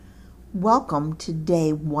Welcome to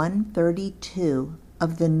day 132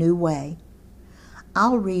 of the New Way.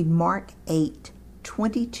 I'll read Mark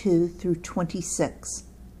 8:22 through 26.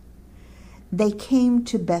 They came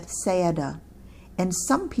to Bethsaida, and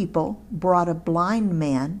some people brought a blind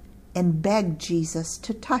man and begged Jesus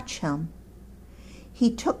to touch him.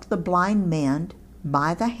 He took the blind man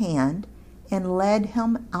by the hand and led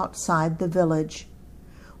him outside the village.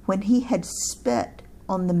 When he had spit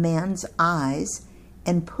on the man's eyes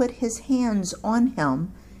and put his hands on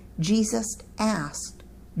him, Jesus asked,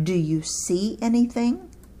 "Do you see anything?"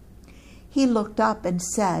 He looked up and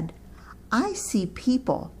said, "I see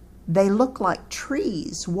people. They look like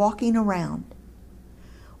trees walking around."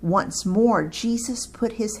 Once more, Jesus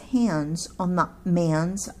put his hands on the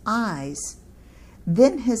man's eyes.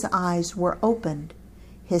 Then his eyes were opened,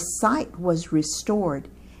 his sight was restored,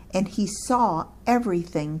 and he saw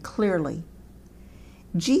everything clearly.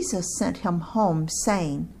 Jesus sent him home,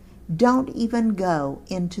 saying, "Don't even go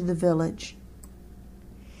into the village."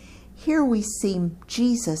 Here we see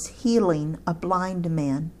Jesus healing a blind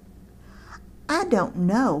man. I don't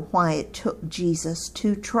know why it took Jesus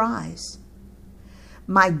 2 tries.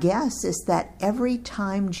 My guess is that every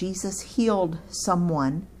time Jesus healed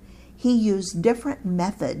someone, he used different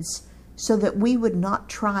methods so that we would not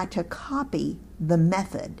try to copy the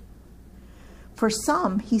method. For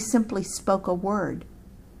some, he simply spoke a word.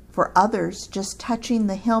 For others, just touching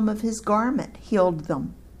the hem of his garment healed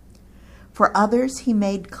them. For others, he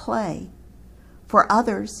made clay. For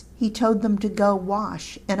others, he told them to go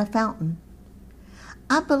wash in a fountain.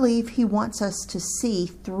 I believe he wants us to see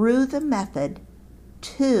through the method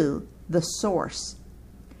to the source.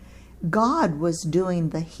 God was doing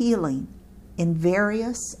the healing in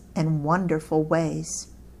various and wonderful ways.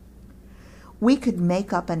 We could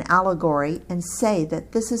make up an allegory and say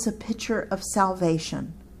that this is a picture of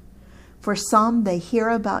salvation. For some, they hear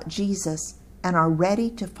about Jesus and are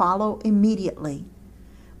ready to follow immediately.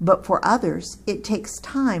 But for others, it takes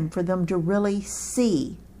time for them to really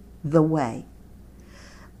see the way.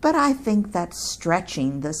 But I think that's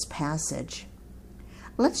stretching this passage.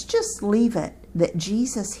 Let's just leave it that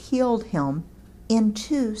Jesus healed him in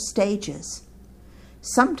 2 stages.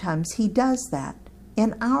 Sometimes he does that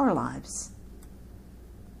in our lives.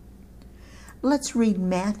 Let's read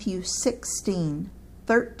Matthew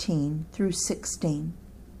 16:13 through 16.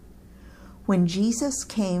 When Jesus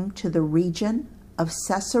came to the region of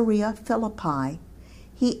Caesarea Philippi,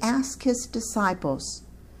 he asked his disciples,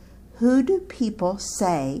 "Who do people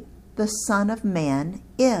say the Son of Man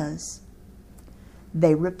is?"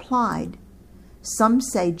 They replied, "Some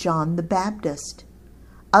say John the Baptist,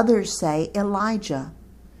 others say Elijah,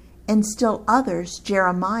 and still others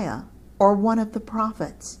Jeremiah or one of the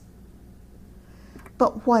prophets."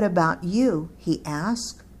 "But what about you?" he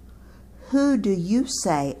asked. "Who do you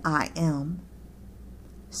say I am?"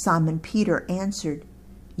 Simon Peter answered,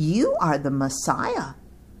 "You are the Messiah,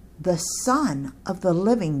 the Son of the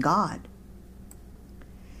living God."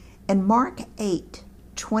 In Mark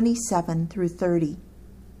 8:27 through 30,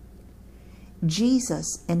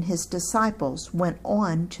 Jesus and his disciples went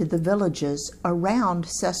on to the villages around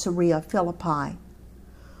Caesarea Philippi.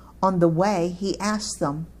 On the way, he asked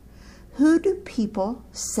them, "Who do people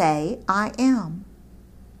say I am?"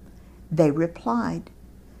 They replied,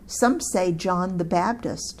 "Some say John the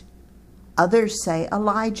Baptist, others say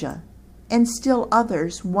Elijah, and still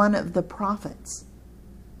others one of the prophets."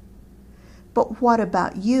 "But what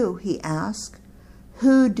about you?" he asked.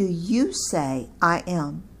 "Who do you say I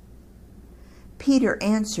am?" Peter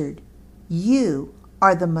answered, "You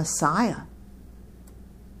are the Messiah."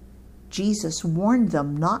 Jesus warned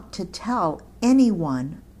them not to tell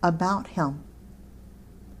anyone about him.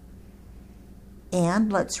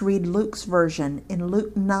 And let's read Luke's version in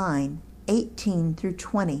Luke 9:18 through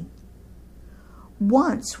 20.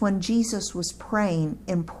 Once when Jesus was praying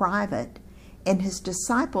in private and his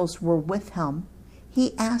disciples were with him,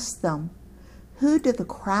 he asked them, "Who do the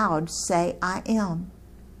crowd say I am?"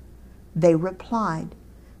 They replied,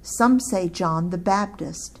 "Some say John the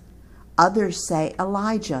Baptist, others say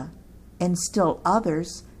Elijah, and still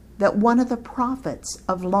others that one of the prophets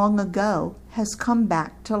of long ago has come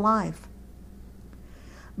back to life."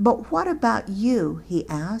 "But what about you?" he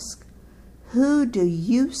asked. "Who do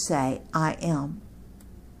you say I am?"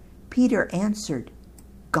 Peter answered,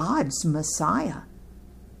 "God's Messiah."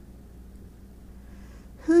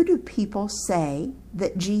 Who do people say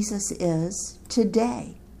that Jesus is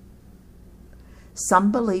today?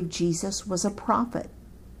 Some believe Jesus was a prophet.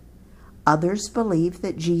 Others believe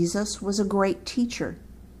that Jesus was a great teacher.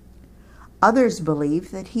 Others believe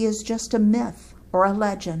that he is just a myth or a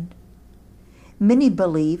legend. Many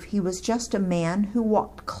believe he was just a man who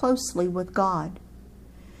walked closely with God.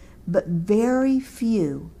 But very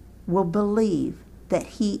few will believe that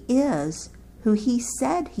he is who he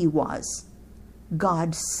said he was,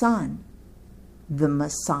 God's Son, the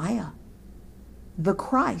Messiah, the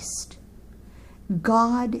Christ,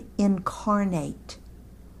 God incarnate,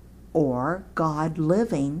 or God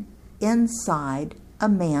living inside a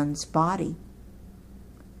man's body.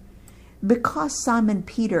 Because Simon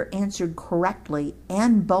Peter answered correctly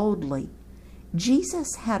and boldly,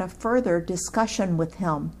 Jesus had a further discussion with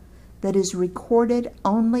him that is recorded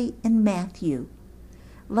only in Matthew.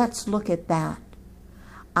 Let's look at that.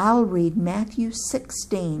 I'll read Matthew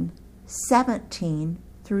 16, 17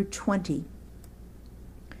 through 20.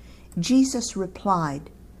 Jesus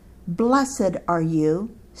replied, "Blessed are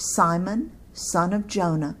you, Simon, son of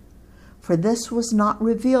Jonah, for this was not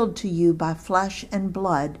revealed to you by flesh and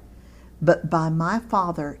blood, but by my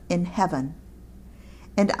Father in heaven.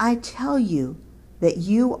 And I tell you that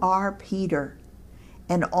you are Peter,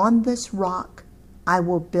 and on this rock I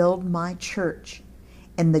will build my church,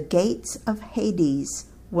 and the gates of Hades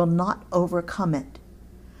will not overcome it.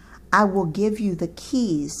 I will give you the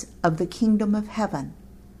keys of the kingdom of heaven.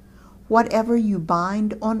 Whatever you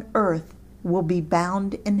bind on earth will be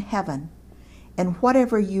bound in heaven, and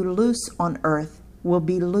whatever you loose on earth will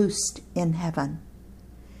be loosed in heaven."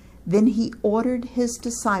 Then he ordered his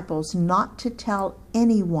disciples not to tell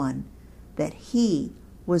anyone that he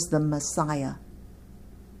was the Messiah.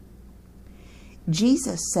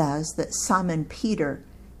 Jesus says that Simon Peter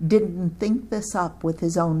didn't think this up with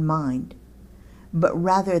his own mind, but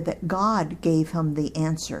rather that God gave him the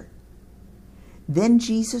answer. Then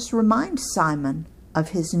Jesus reminds Simon of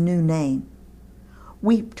his new name.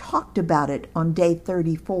 We talked about it on day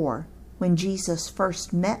 34 when Jesus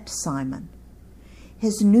first met Simon.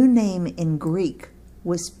 His new name in Greek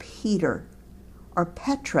was Peter, or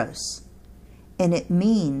Petros, and it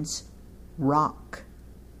means rock.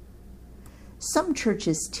 Some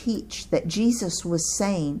churches teach that Jesus was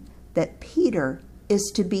saying that Peter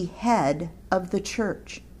is to be head of the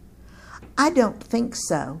church. I don't think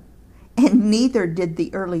so, and neither did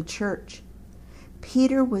the early church.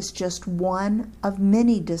 Peter was just one of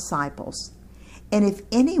many disciples, and if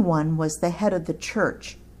anyone was the head of the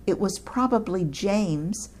church, it was probably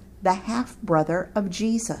James, the half-brother of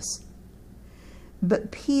Jesus.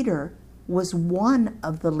 But Peter was one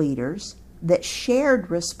of the leaders that shared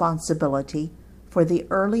responsibility for the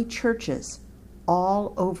early churches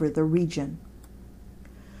all over the region.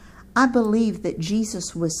 I believe that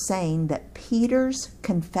Jesus was saying that Peter's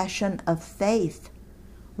confession of faith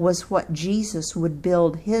was what Jesus would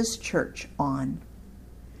build his church on.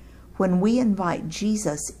 When we invite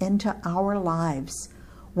Jesus into our lives,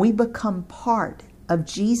 we become part of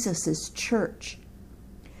Jesus' church.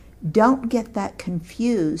 Don't get that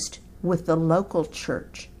confused with the local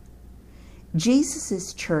church.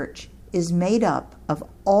 Jesus' church is made up of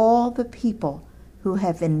all the people who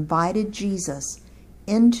have invited Jesus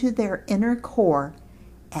into their inner core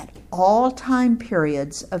at all time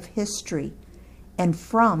periods of history and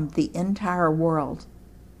from the entire world.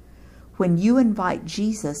 When you invite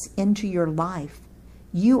Jesus into your life,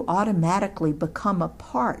 you automatically become a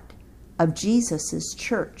part of Jesus'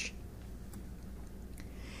 church.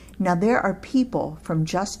 Now, there are people from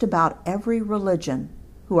just about every religion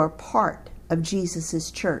who are part of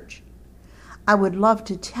Jesus' church. I would love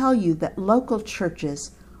to tell you that local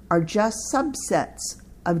churches are just subsets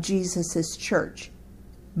of Jesus' church,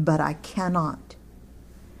 but I cannot.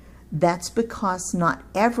 That's because not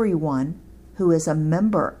everyone who is a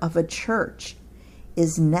member of a church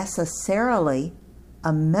is necessarily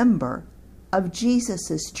a member of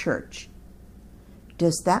Jesus' church.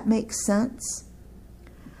 Does that make sense?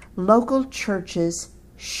 Local churches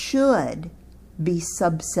should be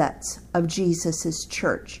subsets of Jesus'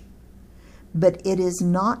 church, but it is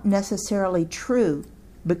not necessarily true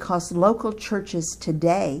because local churches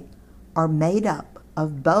today are made up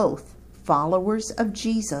of both followers of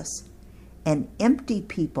Jesus and empty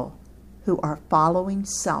people who are following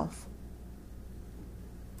self.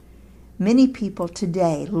 Many people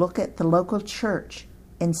today look at the local church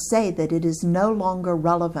and say that it is no longer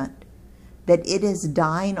relevant, that it is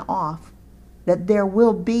dying off, that there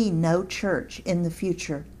will be no church in the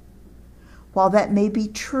future. While that may be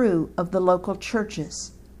true of the local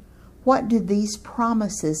churches, what do these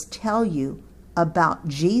promises tell you about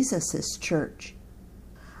Jesus' church?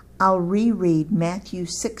 I'll reread Matthew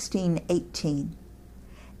 16:18.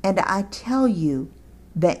 "And I tell you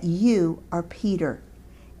that you are Peter,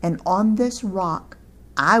 and on this rock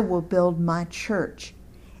I will build my church,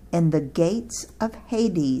 and the gates of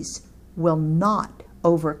Hades will not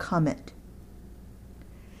overcome it."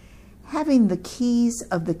 Having the keys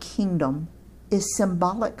of the kingdom is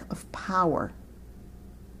symbolic of power.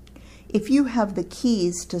 If you have the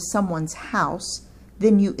keys to someone's house,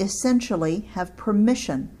 then you essentially have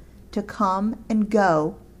permission to come and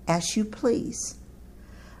go as you please.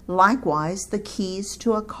 Likewise, the keys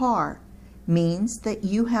to a car means that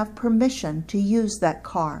you have permission to use that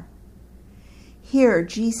car. Here,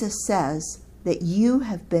 Jesus says that you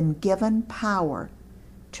have been given power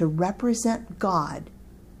to represent God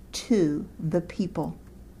to the people.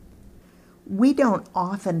 We don't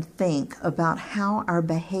often think about how our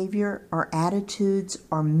behavior or attitudes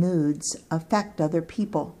or moods affect other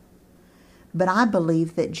people. But I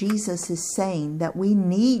believe that Jesus is saying that we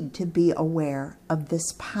need to be aware of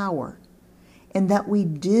this power and that we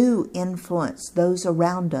do influence those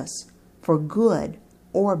around us for good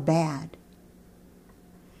or bad.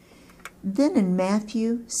 Then in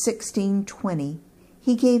Matthew 16:20,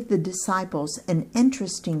 he gave the disciples an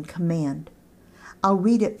interesting command. I'll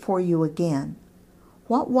read it for you again.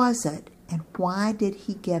 What was it and why did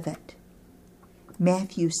he give it?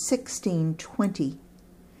 Matthew 16:20.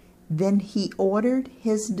 Then he ordered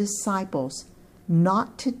his disciples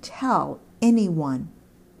not to tell anyone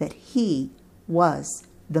that he was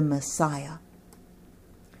the Messiah.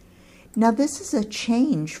 Now this is a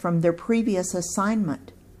change from their previous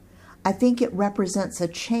assignment. I think it represents a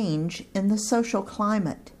change in the social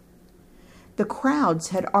climate. The crowds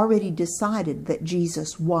had already decided that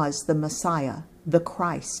Jesus was the Messiah, the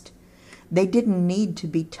Christ. They didn't need to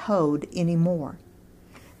be told anymore.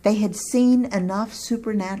 They had seen enough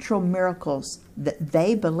supernatural miracles that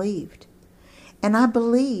they believed. And I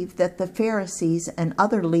believe that the Pharisees and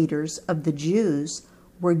other leaders of the Jews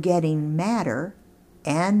were getting madder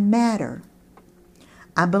and madder.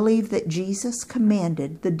 I believe that Jesus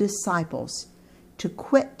commanded the disciples to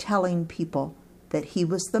quit telling people that he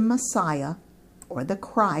was the Messiah or the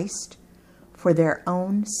Christ for their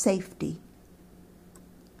own safety.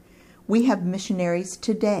 We have missionaries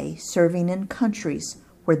today serving in countries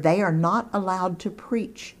where they are not allowed to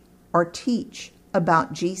preach or teach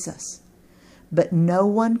about Jesus, but no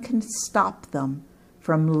one can stop them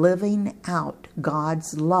from living out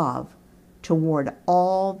God's love toward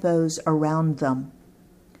all those around them.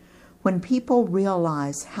 When people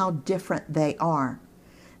realize how different they are,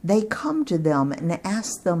 they come to them and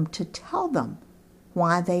ask them to tell them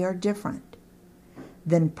why they are different.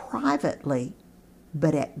 Then privately,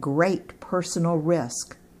 but at great personal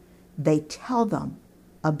risk, they tell them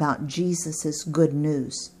about Jesus' good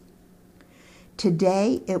news.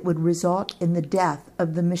 Today, it would result in the death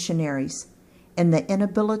of the missionaries and the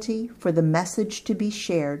inability for the message to be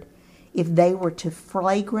shared if they were to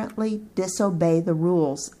flagrantly disobey the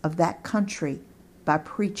rules of that country by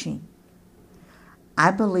preaching.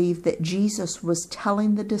 I believe that Jesus was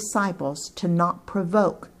telling the disciples to not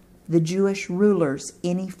provoke the Jewish rulers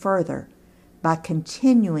any further by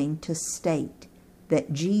continuing to state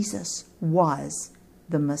that Jesus was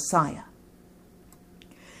the Messiah.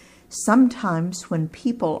 Sometimes when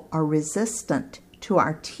people are resistant to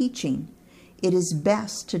our teaching, it is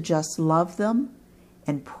best to just love them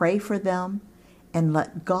and pray for them and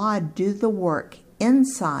let God do the work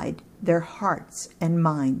inside their hearts and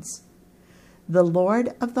minds. The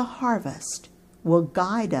Lord of the harvest will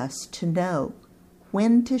guide us to know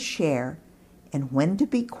when to share and when to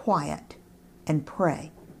be quiet and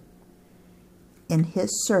pray. In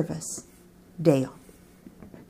his service, Dale.